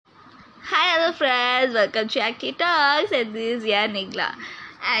Hello friends, welcome to Active Talks, and this is Nigla.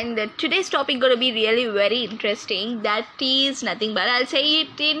 And today's topic going to be really very interesting. That is nothing but I'll say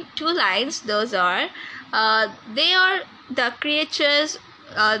it in two lines. Those are, they are the creatures.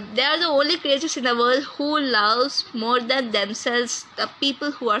 They are the only creatures in the world who loves more than themselves the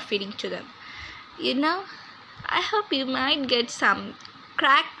people who are feeding to them. You know, I hope you might get some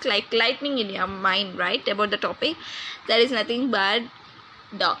crack like lightning in your mind, right, about the topic. That is nothing but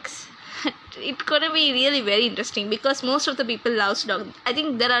dogs. It's gonna be really very interesting because most of the people loves dogs. I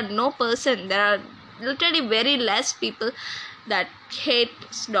think there are literally very less people that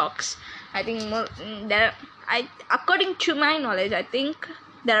hates dogs. I think according to my knowledge, I think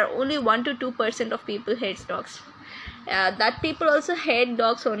there are only 1 to 2% of people hates dogs. That people also hate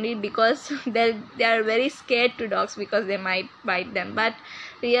dogs only because they are very scared to dogs because they might bite them, but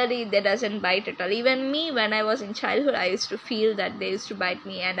really they doesn't bite at all. Even me, when I was in childhood, I used to feel that they used to bite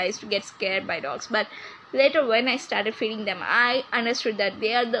me and I used to get scared by dogs, but later when I started feeding them, I understood that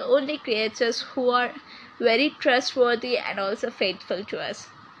they are the only creatures who are very trustworthy and also faithful to us.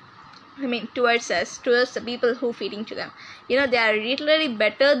 I mean, towards us, towards the people who feeding to them. You know, they are literally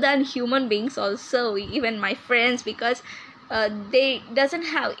better than human beings. Also, even my friends, because they doesn't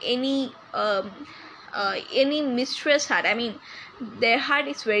have any mistress heart. I mean, their heart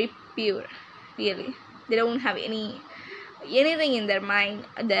is very pure. Really, they don't have anything in their mind.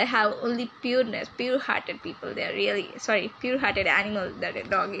 They have only pureness, pure-hearted people. They are really pure-hearted animal that a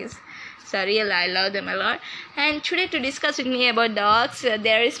dog is. So really, I love them a lot. And today, to discuss with me about dogs,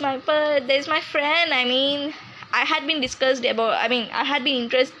 there is my friend. I mean, I had been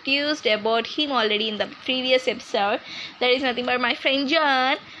introduced about him already in the previous episode. There is nothing but my friend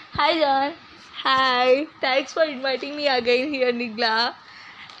John. Hi John. Hi. Thanks for inviting me again here, Nigla.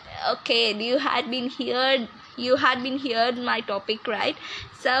 Okay, you had been here my topic, right?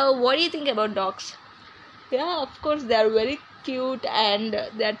 So what do you think about dogs? Yeah, of course they are very cute and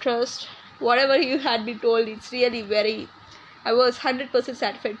their trust, whatever you had been told, it's really very, I was 100%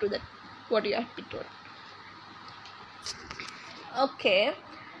 satisfied to that what you had been told. Okay,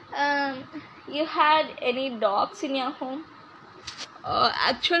 um you had any dogs in your home?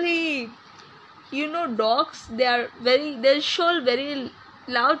 Actually, dogs, they show very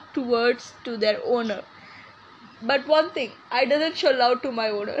love towards to their owner, but one thing, I doesn't show love to my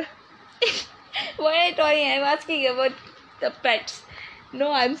owner. What are you talking? I'm asking about the pets.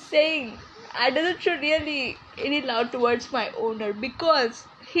 No, I'm saying I doesn't show really any love towards my owner because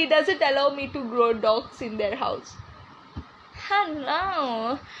he doesn't allow me to grow dogs in their house.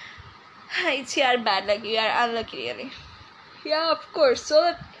 No, it's your bad luck. You are unlucky, really. Yeah, of course.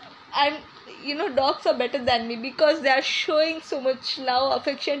 So I'm, dogs are better than me because they are showing so much love,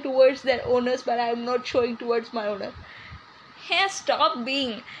 affection towards their owners, but I'm not showing towards my owner. Hey, stop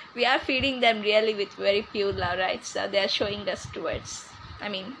being. We are feeding them really with very pure love, right? So they are showing us towards. I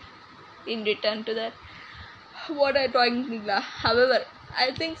mean, in return to that. What are you talking, Nigla? However,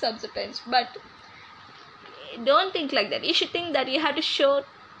 I think sometimes, but don't think like that. You should think that you have to show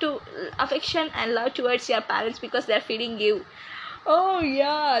to affection and love towards your parents because they are feeding you. Oh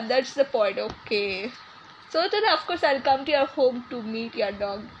yeah, that's the point. Okay. So then, of course, I'll come to your home to meet your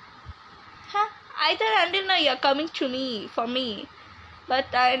dog. Huh? I thought until now you're coming to me for me, but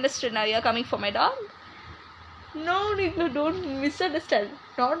I understood now you're coming for my dog. No, Nico, don't misunderstand.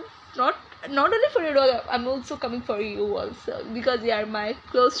 Not, not only for your dog. I'm also coming for you also because you are my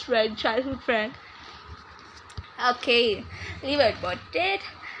close friend, childhood friend. Okay, leave it about it.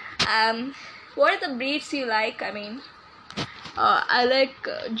 What are the breeds you like? I mean, I like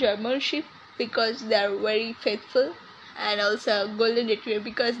German Sheep because they are very faithful, and also Golden Retriever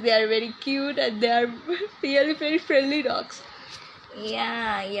because they are very cute and they are really very friendly dogs.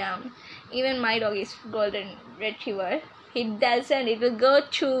 Yeah. Even my dog is Golden Retriever. It will go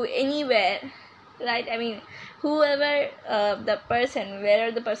to anywhere, right? I mean, whoever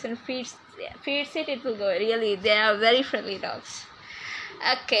wherever the person feeds it, it will go. Really, they are very friendly dogs.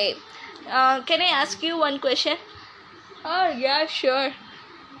 Okay, can I ask you one question? Oh yeah, sure.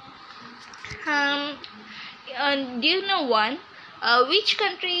 Um, do you know one? Which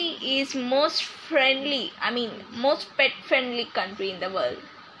country is most friendly? I mean, most pet friendly country in the world?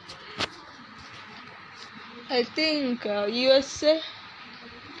 I think USA.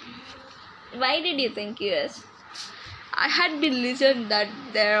 Why did you think US? I had been listened that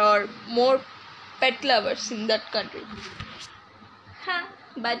there are more pet lovers in that country. Huh?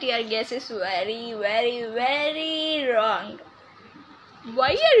 But your guess is very, very, very wrong.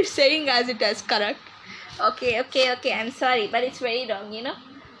 Why are you saying as it is correct? Okay. I'm sorry, but it's very wrong,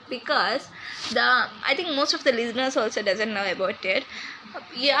 because I think most of the listeners also doesn't know about it.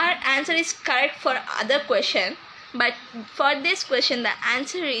 Your answer is correct for other question, but for this question the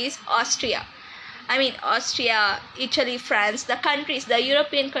answer is Austria. I mean, Austria, Italy, France, the countries, the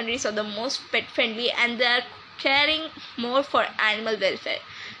European countries are the most pet friendly, and they're caring more for animal welfare.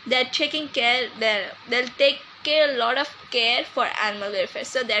 They're taking care, they'll take care a lot of care for animal welfare.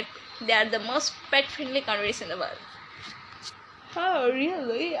 So they are the most pet friendly countries in the world. Oh,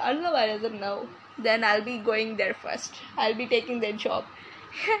 really? I don't know, I doesn't know. Then I'll be going there first. I'll be taking their job.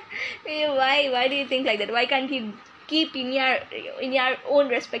 Why do you think like that? Why can't you keep in your own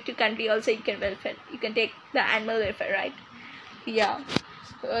respective country also you can welfare? You can take the animal welfare, right? Yeah.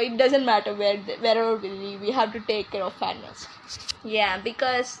 It doesn't matter wherever we live, we have to take care of animals. Yeah,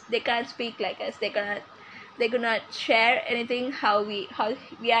 because they can't speak like us. They cannot share anything how we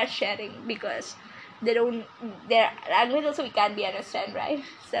are sharing, because they don't their language also we can't be understand, right?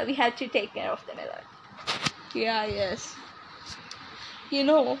 So we have to take care of them a lot. Yeah, yes.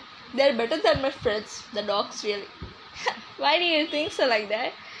 They're better than my friends, the dogs, really. Why do you think so like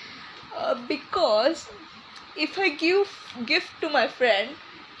that? Because if I give gift to my friend,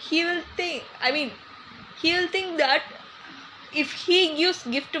 he will think. I mean, he will think that if he gives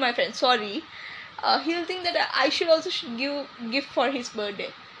gift to my friend, sorry, he'll think that I should give gift for his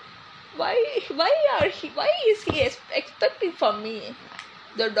birthday. Why? Why is he expecting from me?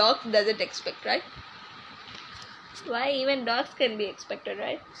 The dog doesn't expect, right? Why even dogs can be expected,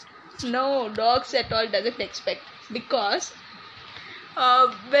 right? No, dogs at all doesn't expect, because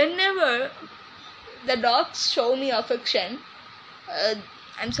whenever the dogs show me affection, uh,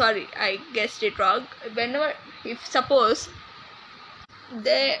 I'm sorry, I guessed it wrong. Whenever, if suppose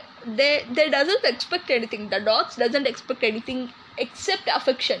they doesn't expect anything, the dogs doesn't expect anything except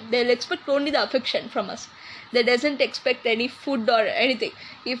affection. They'll expect only the affection from us. They doesn't expect any food or anything.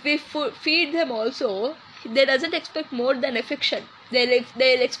 If we feed them also, they doesn't expect more than affection.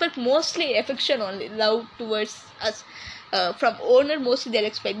 They'll expect mostly affection only, love towards us. From owner mostly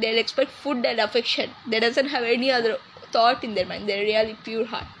they'll expect food and affection. They doesn't have any other thought in their mind. They're really pure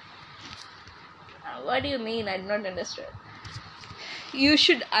heart. What do you mean? I did not understand. You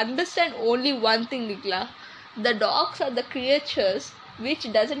should understand only one thing, Nikla. The dogs are the creatures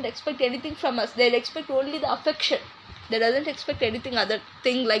which doesn't expect anything from us. They expect only the affection. They doesn't expect anything other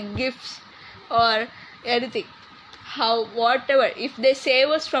thing like gifts or anything. How whatever. If they save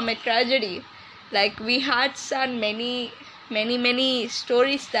us from a tragedy, like we had seen many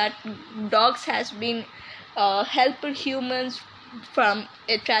stories that dogs has been helped humans from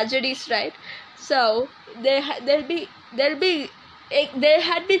a tragedies, right? So they had been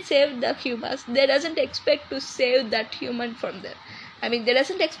saved the humans. They doesn't expect to save that human from them. I mean, they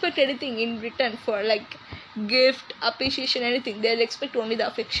doesn't expect anything in return for like gift, appreciation, anything. They'll expect only the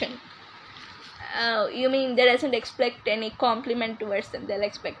affection. You mean they doesn't expect any compliment towards them? They'll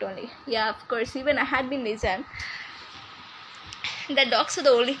expect only. Yeah, of course. Even I had been listened. The dogs are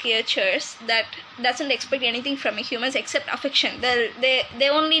the only creatures that doesn't expect anything from humans except affection. They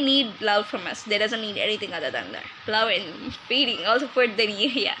only need love from us. They doesn't need anything other than that. Love and feeding. Also food they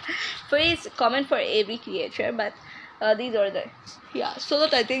need. Yeah, food is common for every creature, but these are the, yeah. So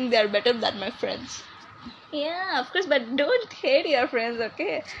that I think they are better than my friends. Yeah, of course, but don't hate your friends,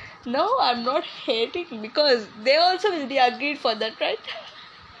 okay? No, I'm not hating, because they also will be agreed for that, right?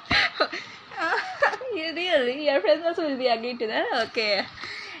 Really? Your friends also will be agreed to that? Okay.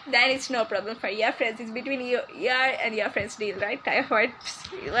 Then it's no problem for your friends. It's between your and your friends' deal, right?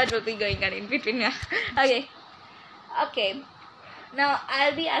 What will be going on in between? Okay. Okay. Now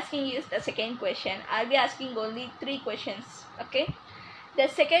I'll be asking you the second question. I'll be asking only 3 questions. Okay. The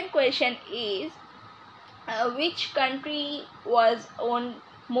second question is, which country was on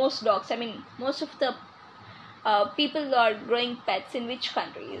most dogs? I mean, most of the people are growing pets in which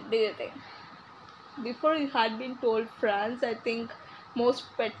country? Do you think? Before you had been told France, I think most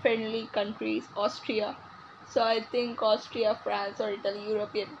pet friendly countries, Austria. So I think Austria, France, or Italy,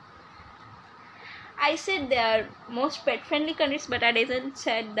 European. I said they are most pet friendly countries, but I didn't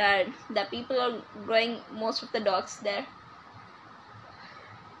said that the people are growing most of the dogs there.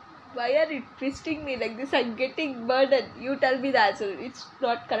 Why are you twisting me like this? I'm getting burdened. You tell me the answer. It's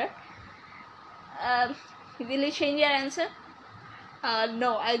not correct. Will you change your answer?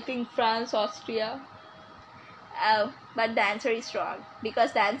 No, I think France, Austria. But the answer is wrong,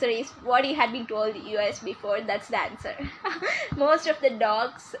 because the answer is what you had been told US before. That's the answer. Most of the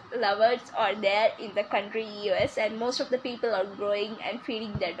dogs lovers are there in the country US, and most of the people are growing and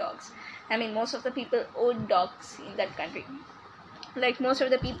feeding their dogs. I mean, most of the people own dogs in that country. Like most of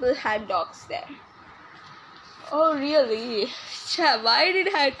the people had dogs there. Oh, really? Cha, why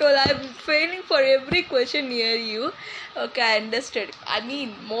did I told I'm failing for every question near you? Okay, I understood. I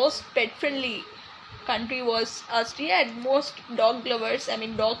mean, most pet-friendly country was Austria, and most dog lovers, I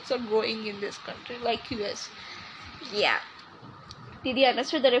mean, dogs are growing in this country, like US. Yeah. Did you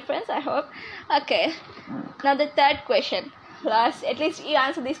understand the reference? I hope. Okay. Now the third question. Last, at least you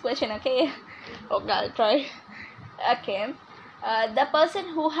answer this question, okay? Okay, I'll try. Okay. The person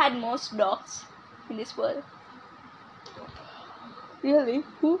who had most dogs in this world. Really?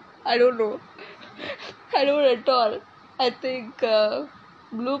 Who? I don't know. I don't at all. I think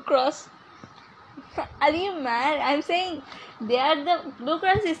Blue Cross. Are you mad? I'm saying they are the Blue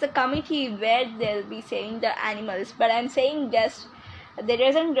Cross is the committee where they'll be saving the animals, but I'm saying just there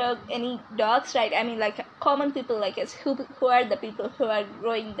isn't any dogs, right? I mean, like common people like us, who are the people who are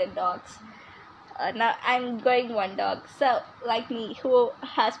growing the dogs. Now I'm growing one dog, so like me, who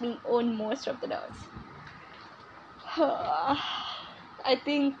has been owned most of the dogs. I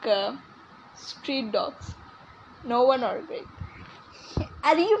think street dogs. No one are great.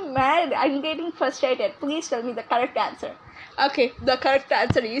 Are you mad? I'm getting frustrated. Please tell me the correct answer. Okay, the correct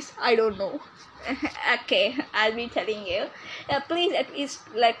answer is I don't know. Okay, I'll be telling you. Please at least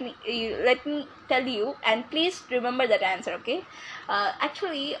let me tell you, and please remember that answer. Okay.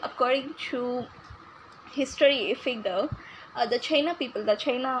 Actually, according to history, if we go, the China people, the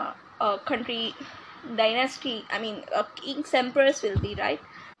China country dynasty. I mean, kings emperors will be right.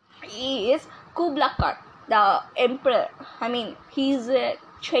 He is Kublai Khan, the emperor. I mean, he's a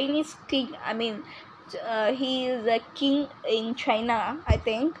Chinese king. I mean, he is a king in China, I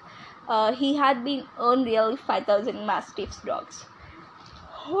think. He had been earned really 5,000 Mastiffs dogs.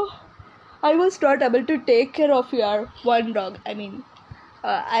 Oh, I was not able to take care of your one dog. I mean,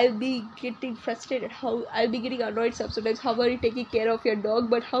 I'll be getting frustrated. How I'll be getting annoyed sometimes. How are you taking care of your dog?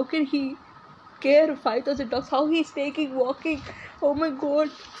 But how can he care 5,000 dogs? How he's taking walking? Oh my god!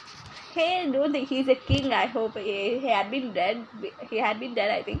 Hey, I don't think he's a king. I hope he had been dead. He had been dead,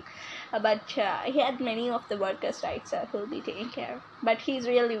 I think. But he had many of the workers' rights who'll be taken care of. But he's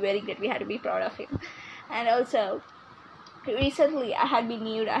really very good. We had to be proud of him. And also, recently I had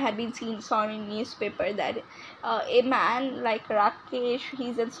been saw in newspaper that a man like Rakesh,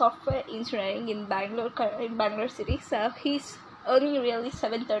 he's in software engineering in Bangalore city. So he's earning really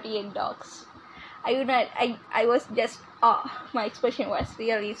 738 dogs. I was just my expression was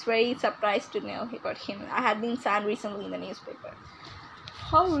really very surprised to know about him. I had been seen recently in the newspaper.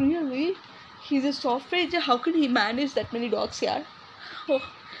 How really? He's a software engineer. How can he manage that many dogs here? Oh,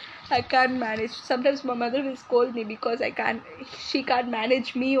 I can't manage. Sometimes my mother will scold me because she can't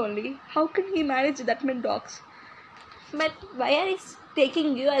manage me only. How can he manage that many dogs? But why are you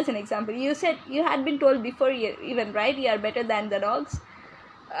taking you as an example? You said you had been told before you even, right? You are better than the dogs.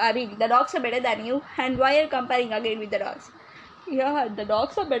 I mean, the dogs are better than you, and why are you comparing again with the dogs? Yeah, the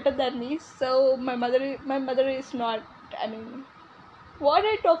dogs are better than me. So my mother is not. I mean, what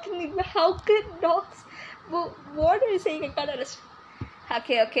are you talking about? How can dogs? What are you saying? I can't understand.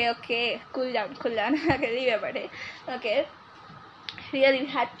 Okay. Cool down. Okay, leave about it. Okay, really, we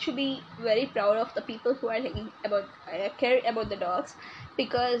had to be very proud of the people who are taking about care about the dogs,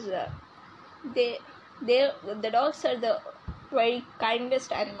 because they the dogs are the very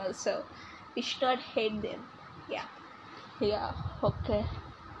kindest animals, so we should not hate them. Yeah, okay.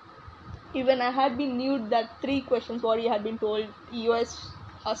 Even I had been knew that three questions what you had been told: US,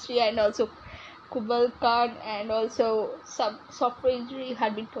 Austria, and also Kubal Khan, and also some software engineer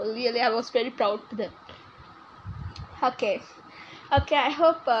had been told. Really, I was very proud to them. Okay, I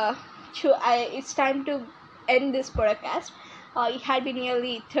hope it's time to end this podcast. It had been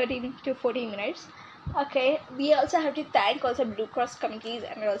nearly 13 to 14 minutes. Okay, we also have to thank also Blue Cross committees,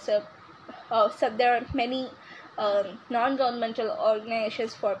 and also so there are many non-governmental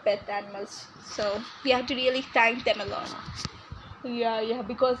organizations for pet animals. So we have to really thank them a lot. Yeah,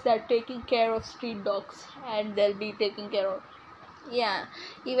 because they're taking care of street dogs, and they'll be taking care of, yeah,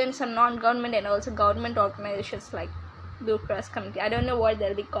 even some non-government and also government organizations like Blue Cross committee. I don't know what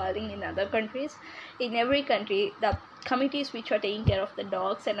they'll be calling in other countries. In every country, the committees which are taking care of the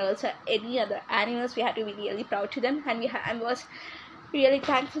dogs and also any other animals, we have to be really proud to them, and I was really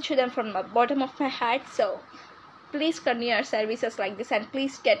thankful to them from the bottom of my heart. So please continue our services like this, and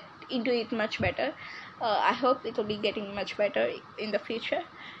please get into it much better. I hope it will be getting much better in the future.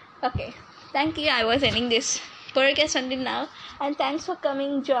 Okay, thank you. I was ending this podcast until now, and thanks for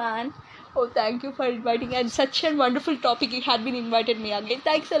coming, John. Oh, thank you for inviting, and such a wonderful topic you had been invited me again.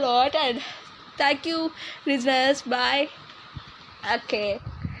 Thanks a lot, and thank you, listeners. Bye. Okay,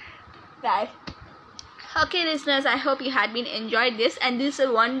 bye. Okay, listeners, I hope you had been enjoyed this, and this is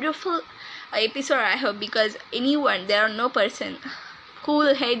a wonderful episode, I hope, because anyone, there are no person who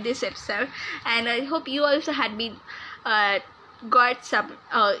will hate this episode. And I hope you also had been got some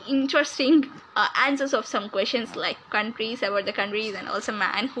interesting answers of some questions, like countries, about the countries, and also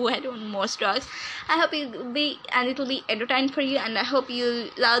man who had owned most dogs. I hope it will be entertaining for you, and I hope you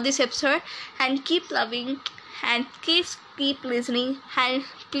love this episode and keep loving and keep listening, and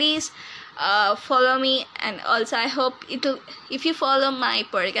please follow me. And also I hope it'll, if you follow my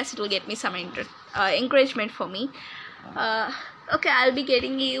podcast, it will get me some encouragement for me. Okay, I'll be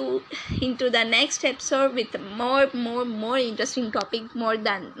getting you into the next episode with more interesting topic, more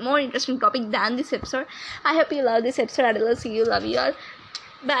interesting topic than this episode. I hope you love this episode. I will see you. Love you all.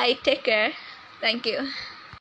 Bye. Take care. Thank you.